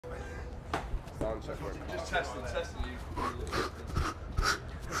one second. Just testing you.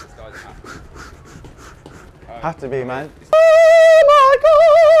 This guy's happy. Have to be, man. Oh my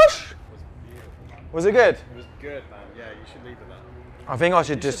gosh! Was it good? It was good, man. Yeah, you should leave with that. I think I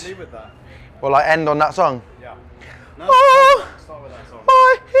should just. Leave with that. Well, like end on that song. Yeah. No, Oh, start with that song.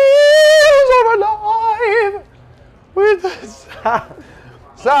 my heels are alive with the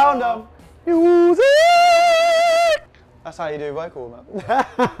sound of music. That's how you do vocal,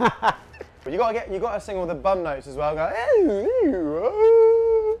 man. But you gotta sing all the bum notes as well. Go,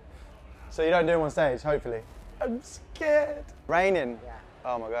 so you don't do them on stage, hopefully. I'm scared. Raining. Yeah.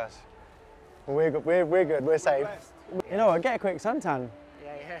 Oh my gosh. We're good. We're good. We're safe. You know what? Get a quick suntan.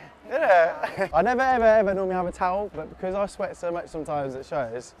 Yeah. Yeah. I never ever normally have a towel, but because I sweat so much sometimes at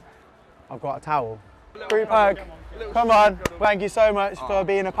shows, I've got a towel. Group hug. Come on. Thank you so much for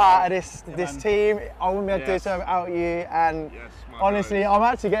being a part of this team. I wouldn't be able to do so without you. And honestly, I'm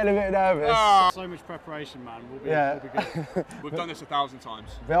actually getting a bit nervous. So much preparation, man. We'll be good. We've done this 1,000 times.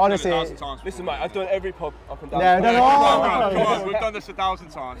 But honestly, Listen, mate, I've done every pub up and down. Yeah, Come on, we've done this 1,000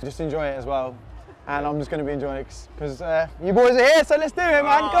 times. just enjoy it as well. And I'm just going to be enjoying it because you boys are here, so let's do it,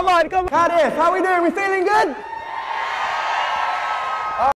 man. Come on. Cardiff, how we doing? We feeling good?